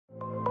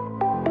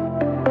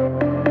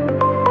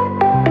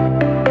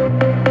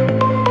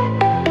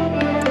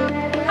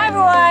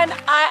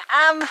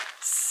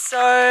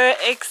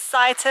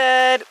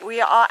excited. We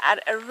are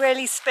at a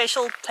really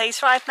special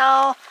place right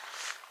now.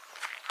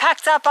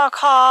 Packed up our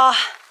car,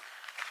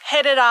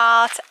 headed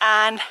out,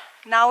 and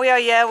now we are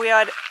here. We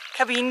are at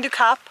Cabine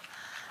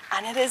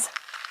and it is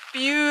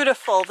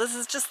beautiful. This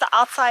is just the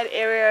outside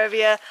area over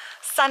here.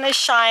 Sun is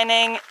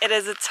shining. It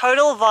is a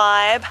total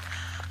vibe.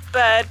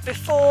 But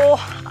before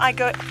I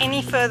go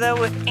any further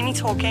with any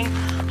talking,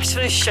 I just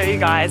want to show you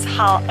guys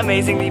how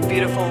amazingly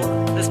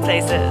beautiful this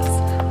place is.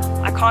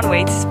 I can't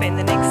wait to spend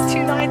the next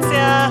 2 nights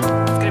here.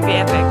 It's gonna be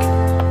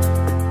epic.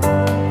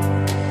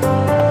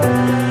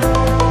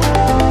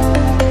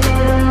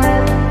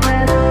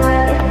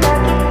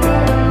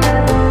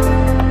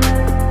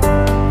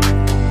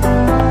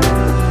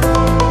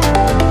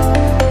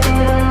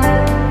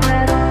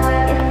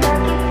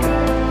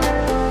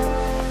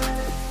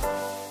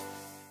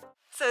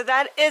 So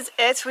that is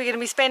it. We're going to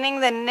be spending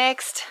the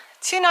next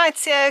 2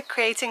 nights here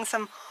creating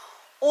some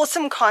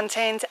awesome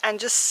content and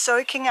just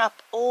soaking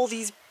up all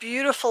these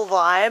beautiful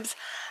vibes.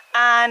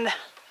 And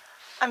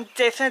I'm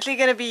definitely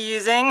going to be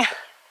using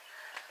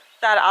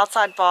that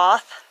outside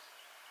bath.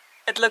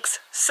 It looks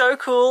so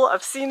cool.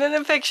 I've seen it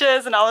in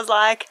pictures and I was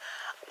like,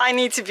 I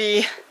need to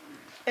be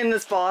in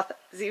this bath.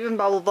 There's even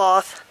bubble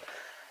bath.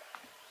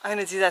 I'm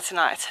going to do that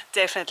tonight,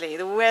 definitely.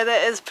 The weather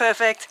is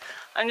perfect.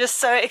 I'm just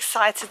so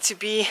excited to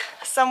be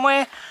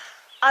somewhere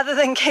other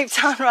than Cape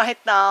Town right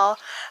now.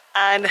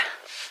 And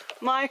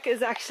Mike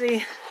is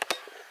actually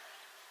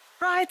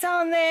right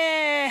down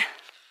there.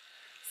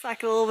 It's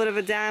like a little bit of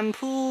a dam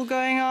pool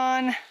going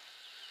on.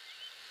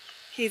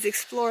 He's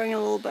exploring a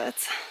little bit.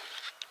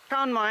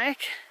 Found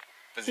Mike.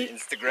 Busy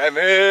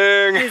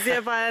Instagramming. He's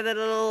here by the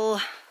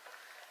little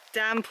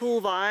dam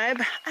pool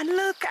vibe. And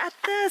look at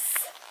this.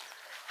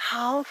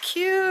 How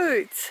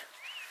cute.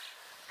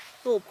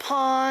 Little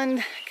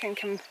pond, can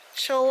come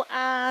chill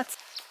at.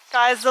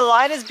 Guys, the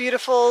light is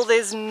beautiful.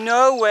 There's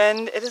no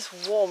wind. It is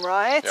warm,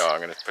 right? Yeah,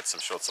 I'm gonna put some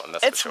shorts on.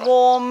 That's it's for sure.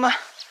 Warm.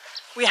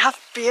 We have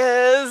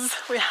beers.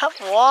 We have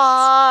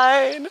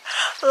wine.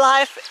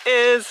 Life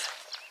is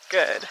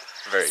good.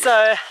 Very good.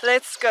 So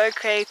let's go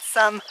create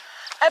some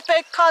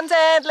epic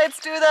content. Let's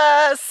do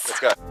this. Let's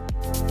go.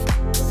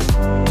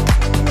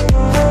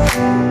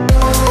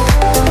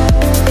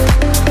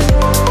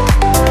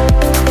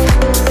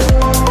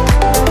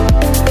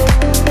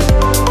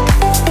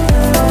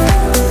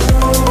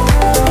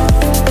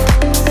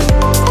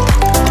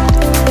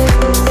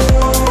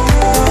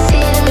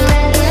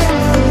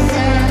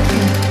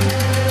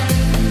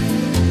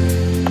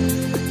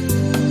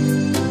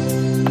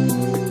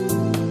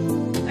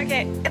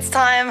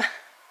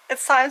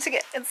 It's time to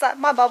get inside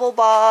my bubble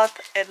bath.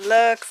 It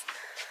looks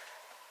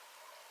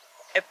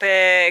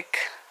epic.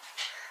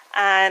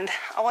 And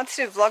I wanted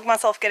to vlog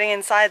myself getting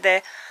inside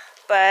there,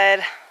 but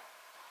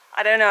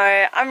I don't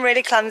know. I'm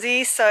really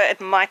clumsy, so it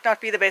might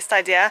not be the best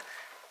idea.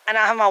 And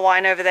I have my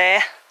wine over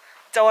there.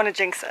 Don't want to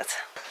jinx it.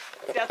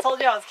 See, I told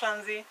you I was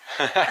clumsy.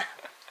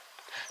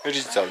 Who did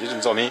you tell? You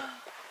didn't tell me.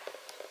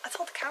 I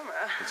told the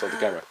camera. You told the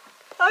camera.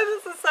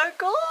 Oh, this is so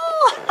cool.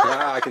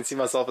 Yeah, I can see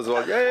myself as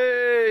well.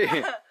 Yay!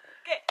 Okay,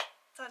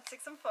 time to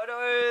take some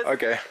photos.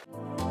 Okay.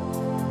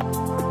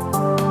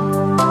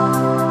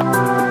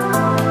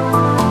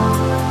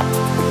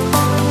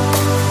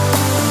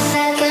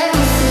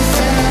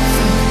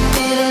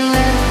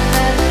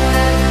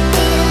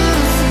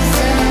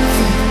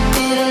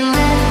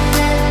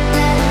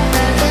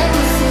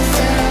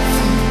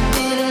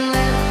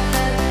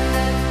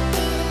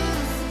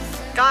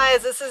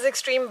 Guys, this is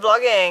extreme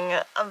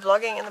vlogging. I'm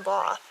vlogging in the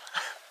bath.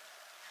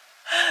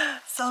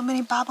 So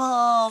many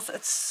bubbles.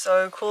 It's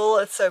so cool.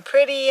 It's so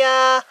pretty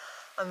here.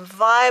 I'm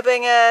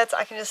vibing it.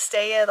 I can just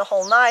stay here the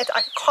whole night.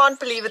 I can't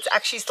believe it's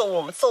actually still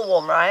warm. It's still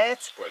warm, right?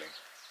 Boiling.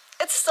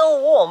 It's still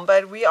warm,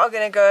 but we are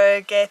gonna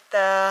go get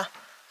the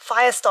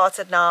fire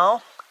started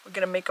now. We're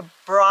gonna make a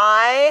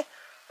braai.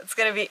 It's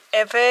gonna be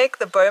epic.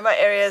 The Boma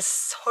area is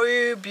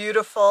so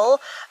beautiful,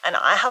 and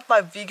I have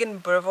my vegan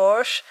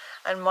boerewors,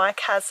 and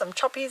Mike has some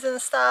choppies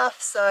and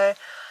stuff. So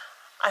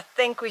I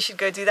think we should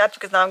go do that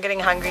because now I'm getting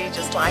hungry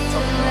just like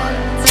talking about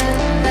it.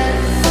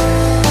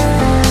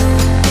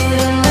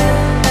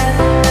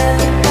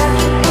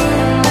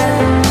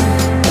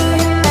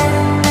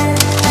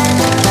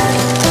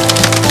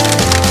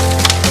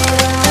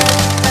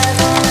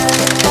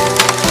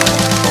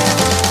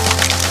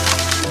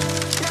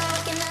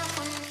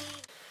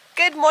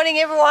 Good morning,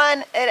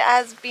 everyone. It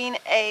has been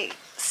a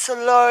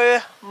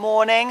slow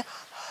morning.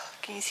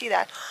 Can you see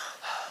that?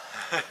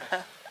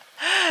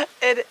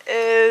 It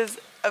is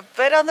a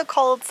bit on the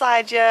cold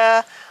side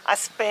here. I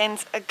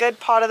spent a good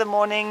part of the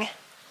morning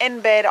in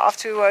bed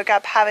after we woke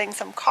up having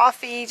some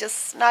coffee,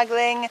 just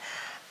snuggling,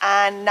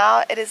 and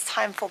now it is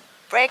time for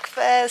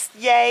breakfast.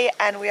 Yay!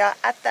 And we are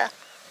at the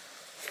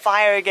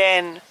fire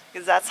again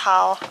because that's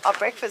how our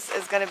breakfast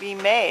is going to be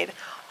made.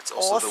 It's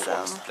also the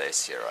warmest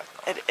place here right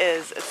now. It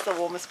is. It's the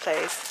warmest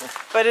place.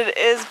 But it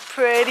is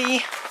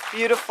pretty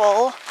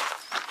beautiful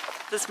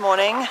this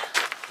morning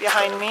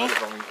behind me.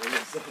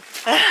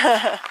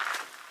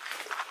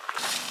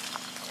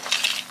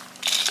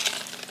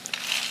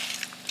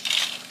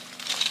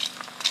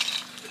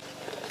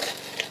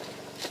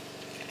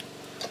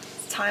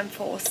 time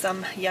for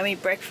some yummy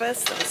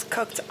breakfast that was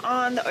cooked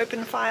on the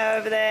open fire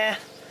over there.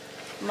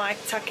 Mike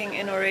tucking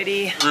in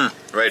already.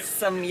 Right.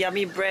 Some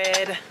yummy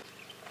bread.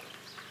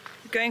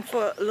 Going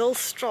for a little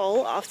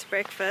stroll after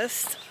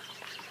breakfast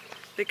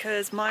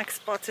because Mike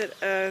spotted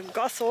a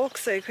goshawk,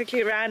 so he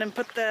quickly ran and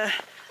put the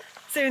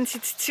 70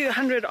 to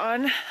 200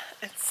 on.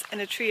 It's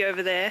in a tree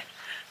over there,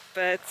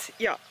 but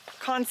yeah,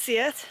 can't see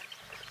it,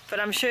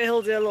 but I'm sure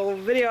he'll do a little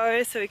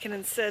video so we can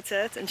insert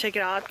it and check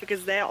it out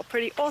because they are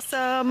pretty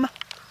awesome.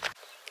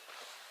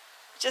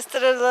 Just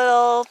did a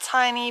little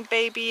tiny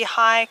baby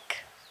hike.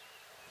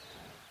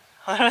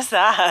 What was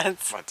that?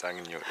 My tongue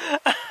in your ear.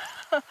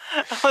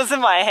 It was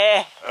in my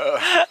hair.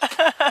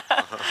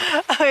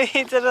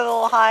 We did a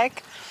little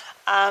hike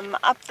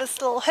up this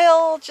little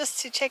hill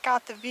just to check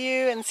out the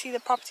view and see the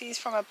properties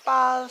from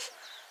above.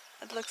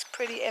 It looks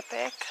pretty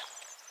epic.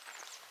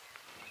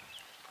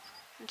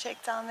 And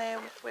check down there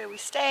where we're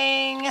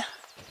staying.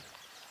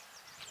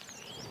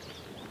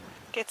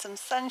 Get some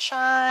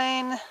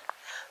sunshine.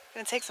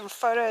 I'm gonna take some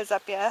photos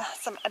up here,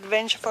 some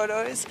adventure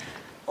photos.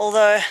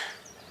 Although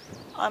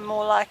I'm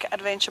more like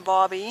Adventure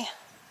Barbie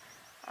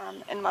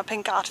in my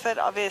pink outfit.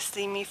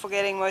 Obviously me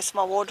forgetting most of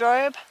my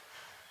wardrobe,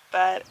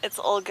 but it's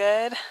all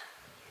good.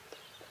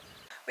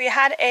 We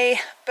had a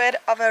bit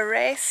of a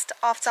rest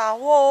after our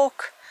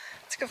walk.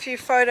 Took a few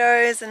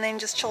photos and then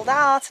just chilled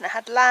out, and I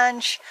had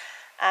lunch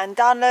and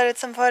downloaded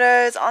some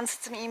photos,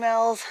 answered some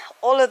emails,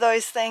 all of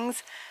those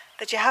things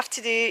that you have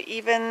to do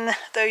even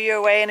though you're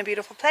away in a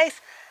beautiful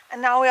place.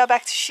 And now we are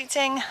back to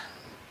shooting.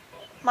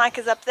 Mike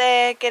is up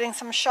there getting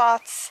some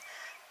shots,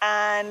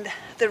 and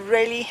the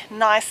really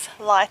nice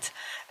light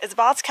is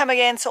about to come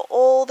again, so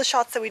all the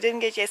shots that we didn't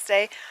get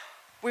yesterday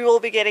we will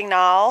be getting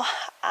now,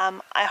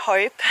 I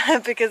hope,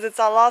 because it's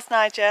our last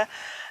night here.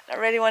 I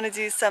really want to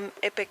do some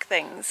epic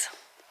things.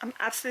 I'm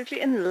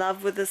absolutely in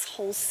love with this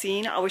whole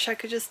scene. I wish I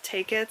could just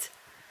take it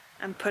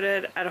and put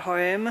it at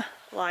home,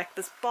 like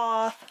this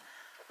bath.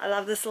 I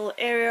love this little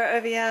area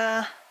over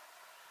here.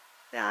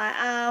 There I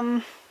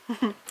am.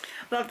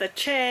 Love the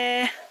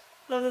chair.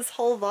 Love this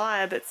whole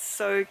vibe. It's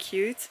so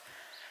cute.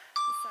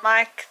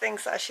 Mike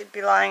thinks I should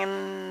be lying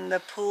in the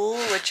pool,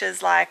 which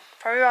is like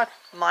probably about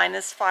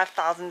minus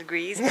 5,000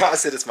 degrees. I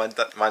said it's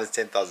minus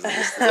 10,000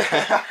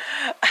 yesterday.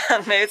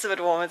 Maybe it's a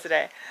bit warmer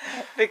today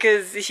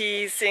because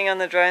he's seeing on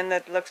the drone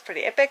that looks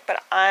pretty epic,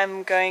 but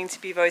I'm going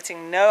to be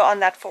voting no on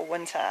that for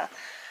winter.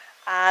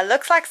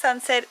 Looks like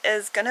sunset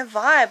is gonna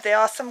vibe. There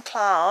are some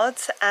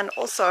clouds, and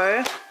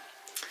also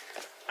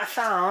I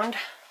found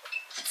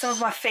some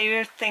of my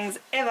favorite things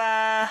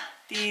ever,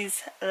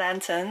 these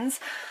lanterns.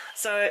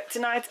 So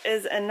tonight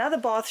is another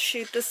bath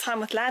shoot, this time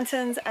with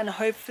lanterns and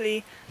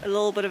hopefully a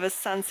little bit of a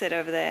sunset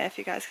over there, if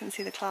you guys can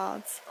see the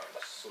clouds.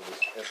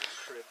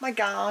 My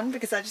gown,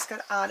 because I just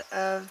got out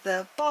of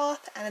the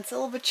bath and it's a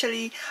little bit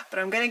chilly, but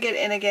I'm going to get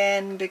in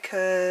again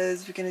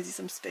because we're going to do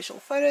some special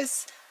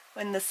photos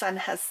when the sun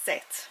has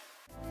set.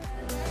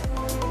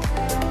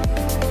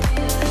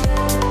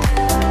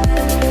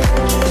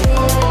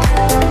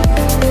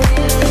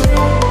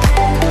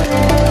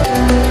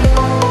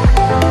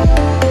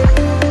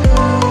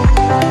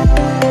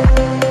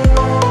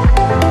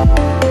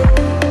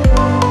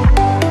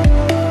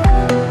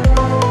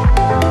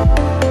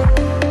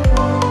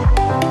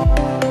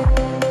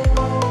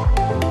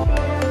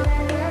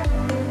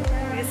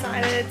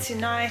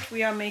 Tonight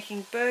we are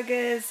making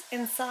burgers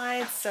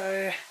inside,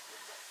 so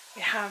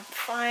we have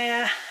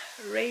fire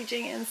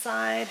raging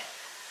inside,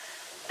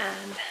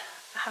 and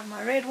I have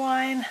my red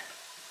wine,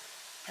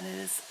 and it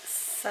is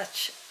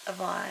such a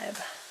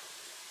vibe.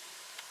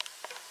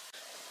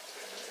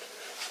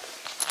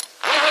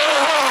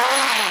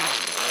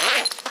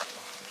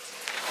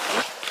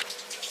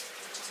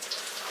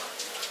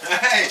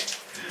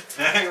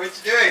 Hey, what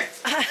you doing?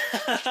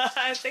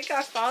 I think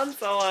I found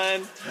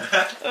someone.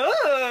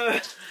 Oh,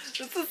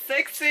 this is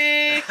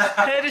sexy.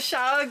 Had a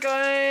shower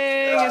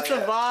going. It's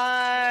a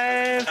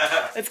vibe.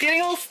 It's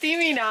getting all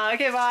steamy now.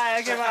 Okay, bye.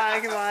 Okay, bye.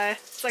 Okay, bye.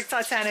 It's like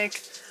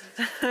Titanic.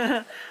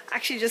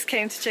 Actually, just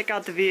came to check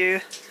out the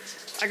view.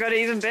 I got an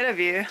even better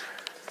view.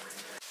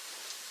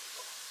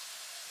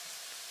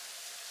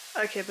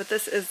 Okay, but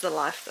this is the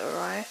life, though,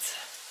 right?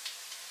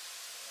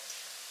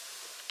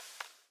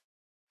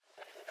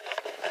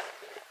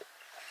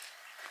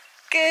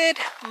 Good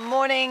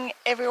morning,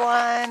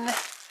 everyone.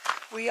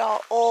 We are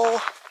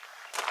all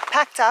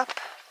packed up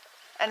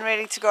and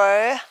ready to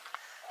go.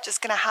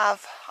 Just gonna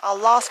have our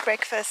last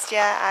breakfast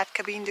here at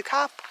Cabine du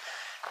Cap,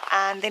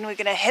 and then we're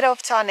gonna head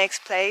off to our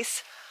next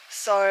place.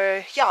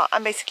 So yeah,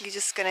 I'm basically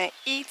just gonna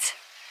eat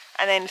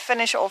and then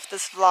finish off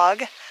this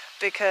vlog,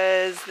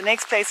 because the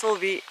next place will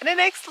be in the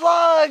next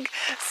vlog,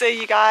 so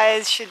you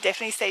guys should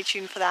definitely stay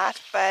tuned for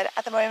that. But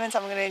at the moment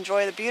I'm going to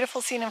enjoy the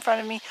beautiful scene in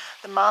front of me.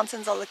 The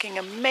mountains are looking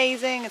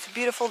amazing. It's a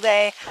beautiful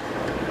day,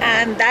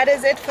 and that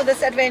is it for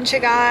this adventure,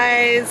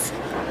 guys.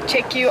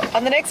 Check you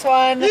on the next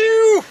one.